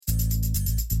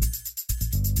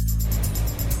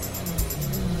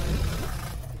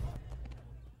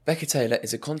Becca Taylor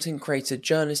is a content creator,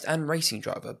 journalist and racing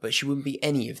driver, but she wouldn't be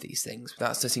any of these things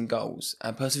without setting goals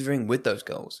and persevering with those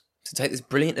goals. So take this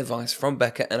brilliant advice from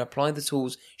Becca and apply the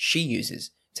tools she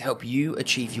uses to help you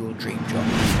achieve your dream job.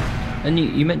 And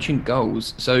you mentioned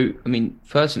goals. So, I mean,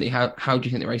 firstly, how do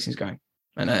you think the racing's going?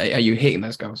 And are you hitting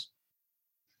those goals?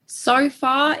 So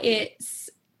far,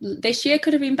 this year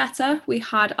could have been better. We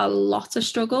had a lot of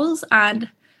struggles and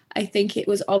I think it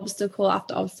was obstacle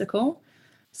after obstacle.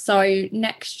 So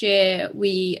next year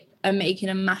we are making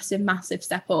a massive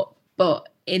step up, but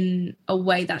in a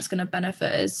way that's going to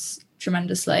benefit us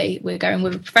tremendously. We're going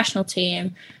with a professional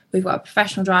team. We've got a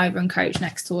professional driver and coach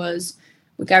next to us.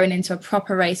 We're going into a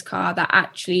proper race car that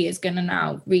actually is going to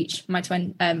now reach my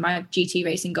GT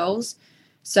racing goals.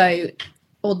 So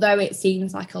although it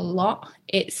seems like a lot,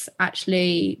 it's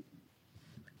actually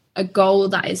a goal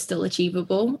that is still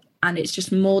achievable. And it's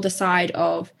just more the side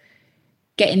of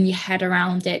getting your head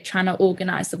around it, trying to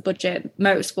organise the budget.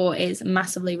 Motorsport is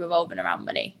massively revolving around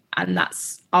money, and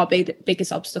that's our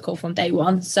biggest obstacle from day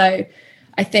one. So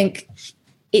I think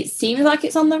it seems like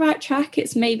it's on the right track.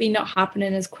 It's maybe not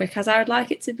happening as quick as I would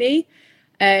like it to be.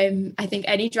 I think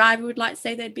any driver would like to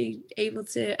say they'd be able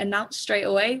to announce straight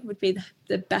away would be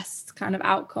the best kind of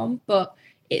outcome. But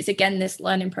it's, again, this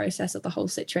learning process of the whole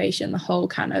situation, the whole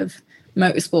kind of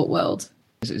motorsport world.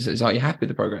 Are you happy with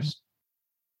the progress?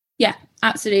 Yeah,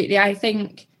 absolutely. I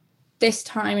think this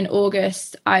time in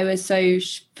August, I was so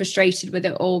frustrated with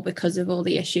it all because of all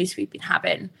the issues we've been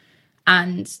having.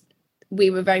 And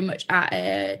we were very much at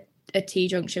a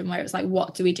T-junction where it was like,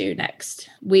 what do we do next?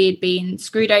 We'd been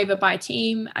screwed over by a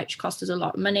team, which cost us a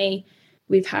lot of money.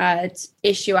 We've had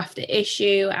issue after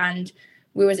issue, and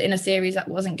we was in a series that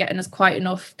wasn't getting us quite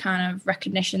enough kind of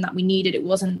recognition that we needed. It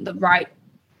wasn't the right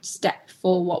step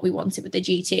for what we wanted with the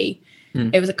GT.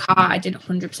 It was a car I didn't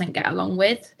 100% get along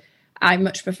with. I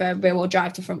much prefer rear wheel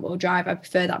drive to front wheel drive. I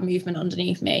prefer that movement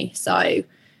underneath me. So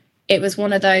it was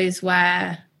one of those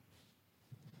where,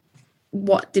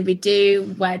 what did we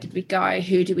do? Where did we go?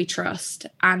 Who do we trust?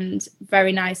 And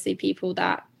very nicely, people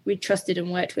that we trusted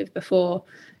and worked with before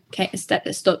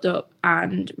stepped up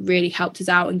and really helped us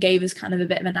out and gave us kind of a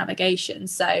bit of a navigation.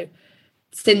 So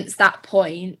since that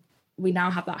point, we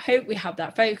now have that hope, we have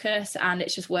that focus, and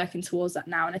it's just working towards that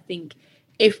now. And I think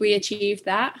if we achieve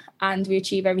that and we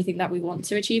achieve everything that we want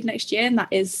to achieve next year, and that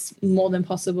is more than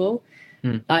possible,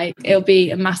 like, it'll be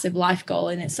a massive life goal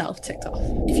in itself ticked off.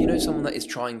 If you know someone that is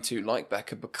trying to, like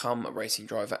Becca, become a racing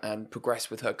driver and progress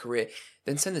with her career,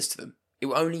 then send this to them. It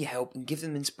will only help and give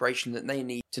them inspiration that they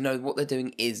need to know what they're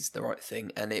doing is the right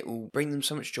thing, and it will bring them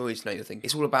so much joy to know you're thinking.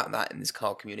 It's all about that in this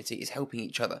car community, is helping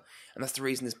each other. And that's the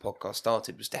reason this podcast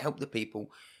started, was to help the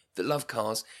people that love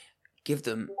cars, give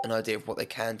them an idea of what they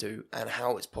can do and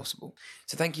how it's possible.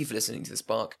 So thank you for listening to The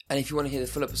Spark. And if you want to hear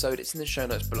the full episode, it's in the show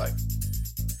notes below.